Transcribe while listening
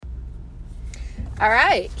All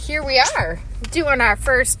right, here we are doing our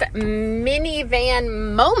first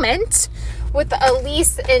minivan moment with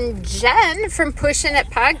Elise and Jen from Pushing It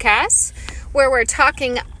Podcasts, where we're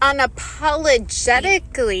talking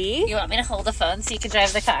unapologetically. You want me to hold the phone so you can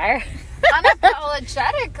drive the car?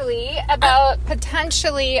 Unapologetically about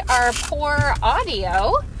potentially our poor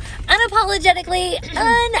audio. Unapologetically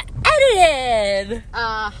unedited.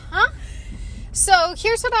 So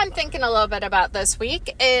here's what I'm thinking a little bit about this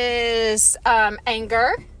week is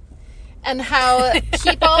anger and how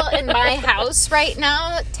people in my house right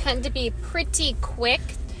now tend to be pretty quick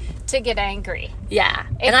to get angry. Yeah.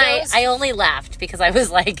 I only laughed because I was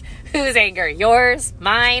like, whose anger? Yours?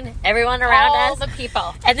 Mine? Everyone around us? All the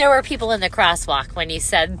people. And there were people in the crosswalk when you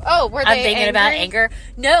said, oh, were they I'm thinking angry? about anger.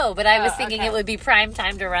 No, but I was thinking it would be prime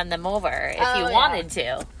time to run them over if you wanted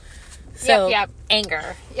to. So, yep.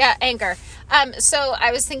 anger. Yeah, anger. So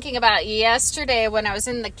I was thinking about yesterday when I was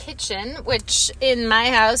in the kitchen, which in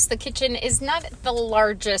my house, the kitchen is not the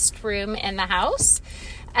largest room in the house.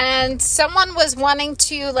 And someone was wanting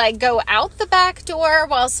to go out the back door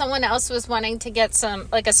while someone else was wanting to get some,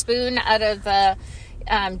 a spoon out of the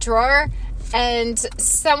drawer. And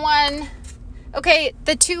the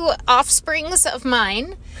two offsprings of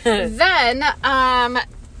mine then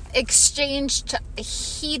exchanged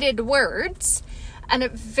heated words. And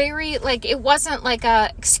it wasn't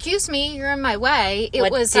excuse me, you're in my way.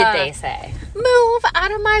 What did they say? Move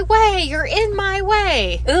out of my way, you're in my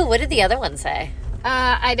way. Ooh, what did the other one say?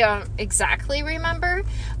 I don't exactly remember,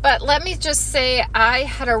 but let me just say I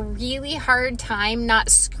had a really hard time not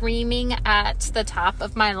screaming at the top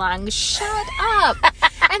of my lungs, shut up.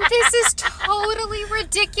 And this is totally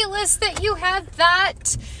ridiculous that you had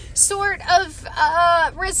that sort of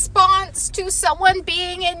response to someone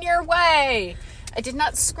being in your way. I did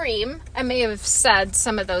not scream. I may have said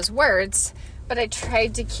some of those words, but I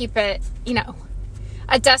tried to keep it,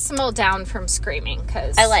 a decimal down from screaming.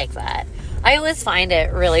 Cause I like that. I always find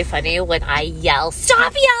it really funny when I yell,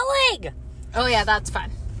 stop yelling! Oh, yeah, that's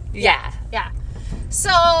fun. Yeah.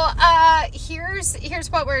 So,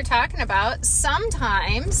 here's what we're talking about.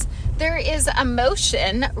 Sometimes there is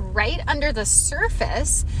emotion right under the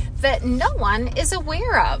surface that no one is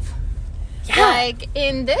aware of. Yeah. Like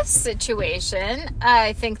in this situation,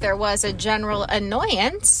 I think there was a general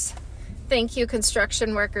annoyance. Thank you,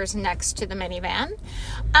 construction workers next to the minivan.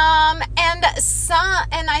 And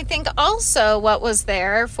I think also what was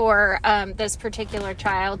there for this particular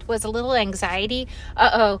child was a little anxiety.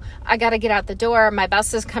 I got to get out the door. My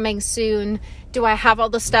bus is coming soon. Do I have all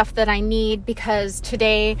the stuff that I need? Because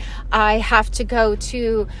today I have to go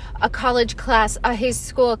to a college class, a high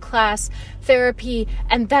school class, therapy,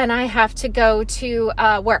 and then I have to go to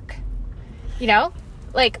work.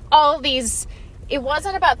 All these... It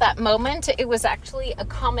wasn't about that moment. It was actually a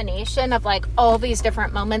combination of all these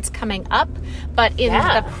different moments coming up. But in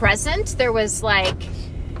the present, there was get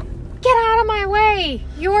out of my way.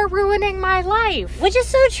 You're ruining my life. Which is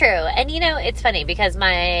so true. And it's funny because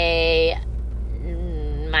my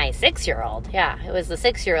 6-year-old, it was the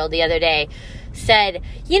 6-year-old the other day, said,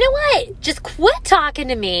 you know what? Just quit talking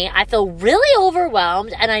to me. I feel really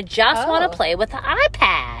overwhelmed and I just want to play with the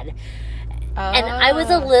iPad. And I was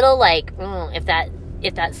a little if that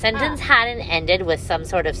sentence hadn't ended with some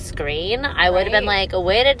sort of screen, I would have been a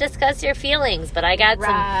way to discuss your feelings. But I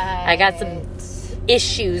got some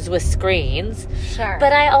issues with screens. Sure.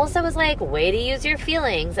 But I also was way to use your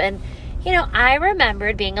feelings. And I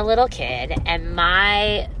remembered being a little kid, and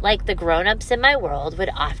the grown-ups in my world would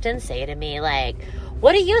often say to me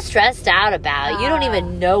what are you stressed out about? You don't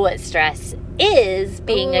even know what stress is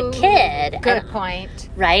being a kid. Good point.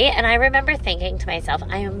 Right? And I remember thinking to myself,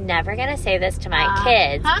 I am never going to say this to my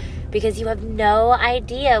kids because you have no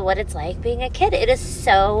idea what it's like being a kid. It is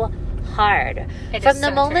so hard. From the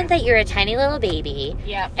moment that you're a tiny little baby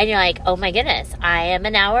and you're oh my goodness, I am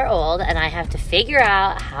an hour old and I have to figure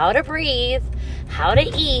out how to breathe, how to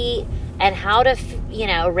eat, and how to,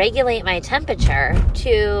 regulate my temperature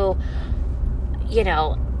to,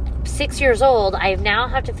 6 years old, I now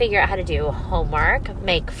have to figure out how to do homework,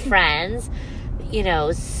 make friends,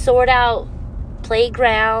 sort out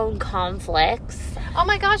playground conflicts. Oh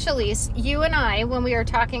my gosh, Elise, you and I, when we were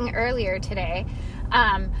talking earlier today,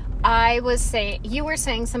 you were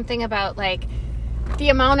saying something about the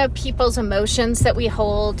amount of people's emotions that we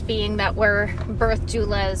hold, being that we're birth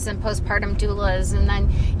doulas and postpartum doulas, and then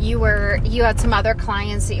you had some other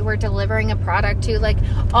clients that you were delivering a product to,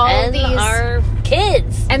 and these are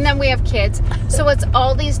kids, and then we have kids. So it's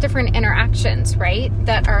all these different interactions, right?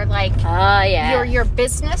 That are your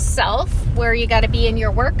business self, where you got to be in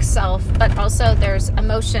your work self, but also there's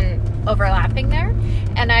emotion overlapping there.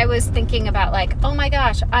 And I was thinking about like, oh my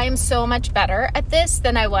gosh, I am so much better at this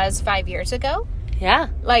than I was 5 years ago. Yeah.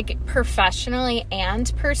 Like professionally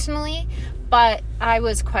and personally. But I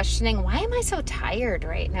was questioning, why am I so tired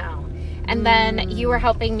right now? And then you were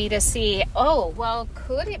helping me to see, oh, well,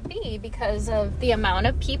 could it be because of the amount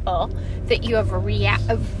of people that you have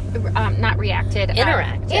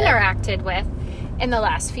interacted with in the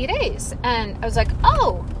last few days? And I was like,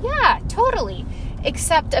 oh, yeah, totally.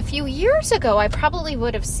 Except a few years ago, I probably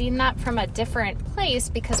would have seen that from a different place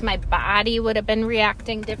because my body would have been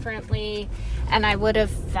reacting differently and I would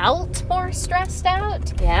have felt more stressed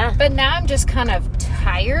out. Yeah. But now I'm just kind of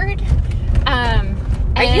tired.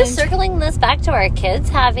 Are you circling this back to our kids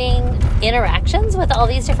having interactions with all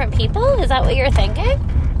these different people? Is that what you're thinking?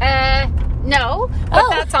 No, but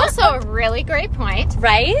that's also a really great point.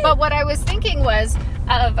 Right? But what I was thinking was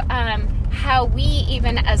of how we,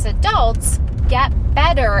 even as adults, get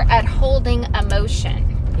better at holding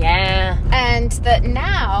emotion. Yeah. And that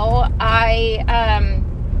now I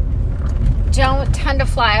don't tend to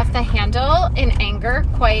fly off the handle in anger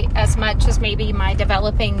quite as much as maybe my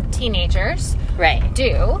developing teenagers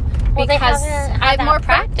do. Well, because I have more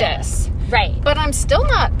practice. Right. But I'm still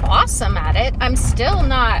not awesome at it. I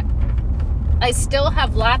still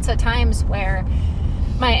have lots of times where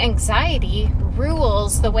my anxiety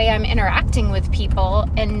rules the way I'm interacting with people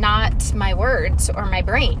and not my words or my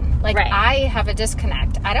brain. Like, I have a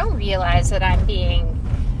disconnect. I don't realize that I'm being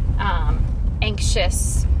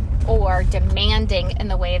anxious or demanding in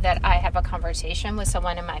the way that I have a conversation with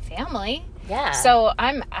someone in my family. Yeah. So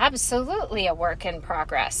I'm absolutely a work in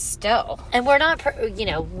progress still. And we're not,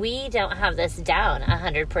 we don't have this down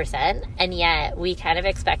 100%, and yet we kind of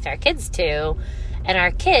expect our kids to, and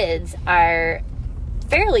our kids are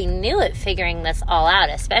fairly new at figuring this all out,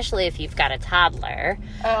 especially if you've got a toddler.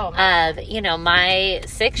 Oh, man. My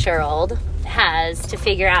 6-year-old has to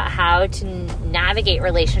figure out how to navigate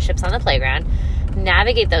relationships on the playground,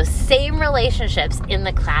 navigate those same relationships in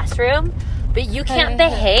the classroom, but you can't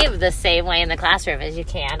behave the same way in the classroom as you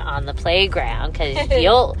can on the playground, because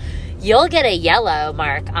you'll get a yellow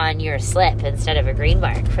mark on your slip instead of a green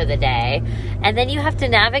mark for the day. And then you have to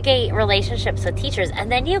navigate relationships with teachers.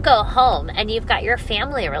 And then you go home and you've got your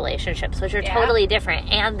family relationships, which are totally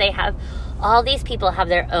different. And they have, all these people have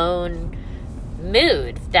their own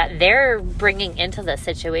mood that they're bringing into the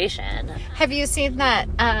situation. Have you seen that,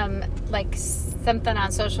 something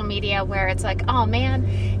on social media where it's like, oh man,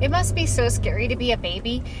 it must be so scary to be a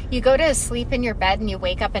baby. You go to sleep in your bed and you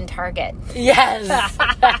wake up in Target. Yes.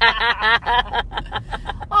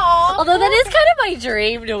 Although that is kind of my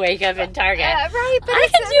dream, to wake up in Target. Right. But I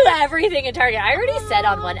can do everything in Target. I already said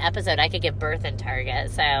on one episode I could give birth in Target,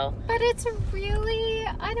 so. But it's really,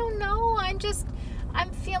 I don't know. I'm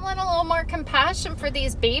feeling a little more compassion for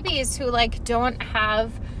these babies who they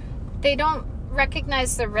don't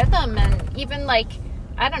recognize the rhythm, and even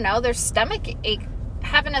their stomach ache,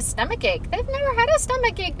 having a stomach ache. They've never had a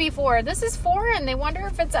stomach ache before. This is foreign. They wonder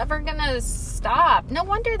if it's ever gonna stop. No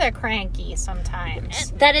wonder they're cranky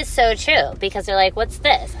sometimes. That is so true, because they're like, what's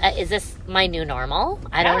this? Is this my new normal?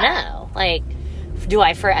 I don't know. Like, do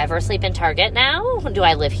I forever sleep in Target now? Do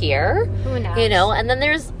I live here? Who knows? And then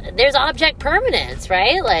there's object permanence,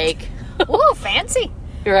 right? Like, ooh, fancy.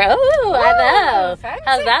 Oh, I know. Fancy.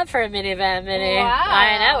 How's that for a minivan mini? Wow.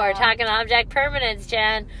 I know. We're talking object permanence,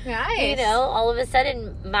 Jen. Nice. All of a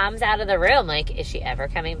sudden, Mom's out of the room. Like, is she ever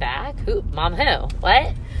coming back? Who? Mom who?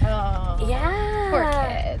 What? Oh. Yeah. Poor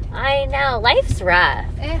kid. I know. Life's rough.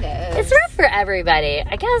 It is. It's rough for everybody.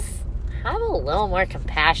 I guess have a little more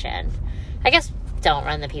compassion. I guess don't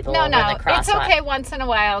run the people over the crosswalk. It's okay once in a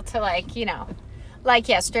while to like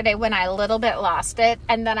yesterday when I a little bit lost it,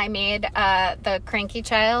 and then I made the cranky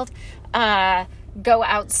child go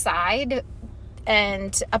outside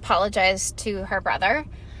and apologize to her brother,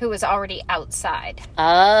 who was already outside. Oh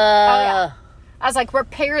yeah. I was like,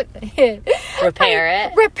 repair it.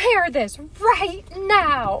 Repair this right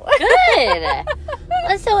now. Good.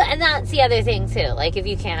 And that's the other thing too. Like, if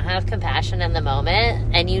you can't have compassion in the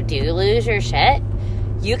moment and you do lose your shit,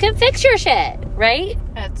 you can fix your shit, right?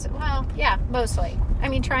 Mostly. I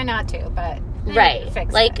mean, try not to, but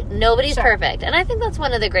fix it. Nobody's perfect, and I think that's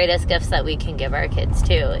one of the greatest gifts that we can give our kids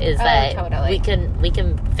too. Is that totally. we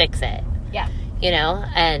can fix it. Yeah.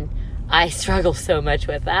 And I struggle so much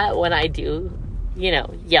with that when I do,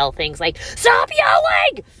 yell things like "Stop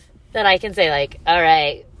yelling!" That I can say "All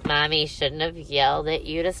right, Mommy shouldn't have yelled at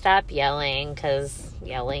you to stop yelling, because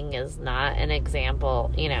yelling is not an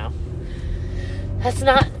example." That's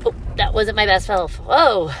not. Oh, that wasn't my best self.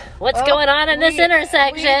 Whoa, what's going on in this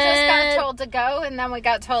intersection? We just got told to go, and then we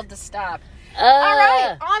got told to stop. All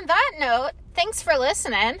right. On that note, Thanks for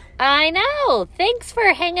listening. I know. Thanks for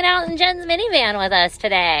hanging out in Jen's minivan with us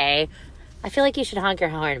today. I feel like you should honk your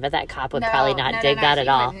horn, but that cop would probably not dig that at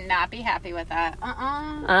all. He would not be happy with that.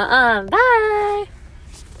 Bye.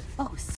 Oh,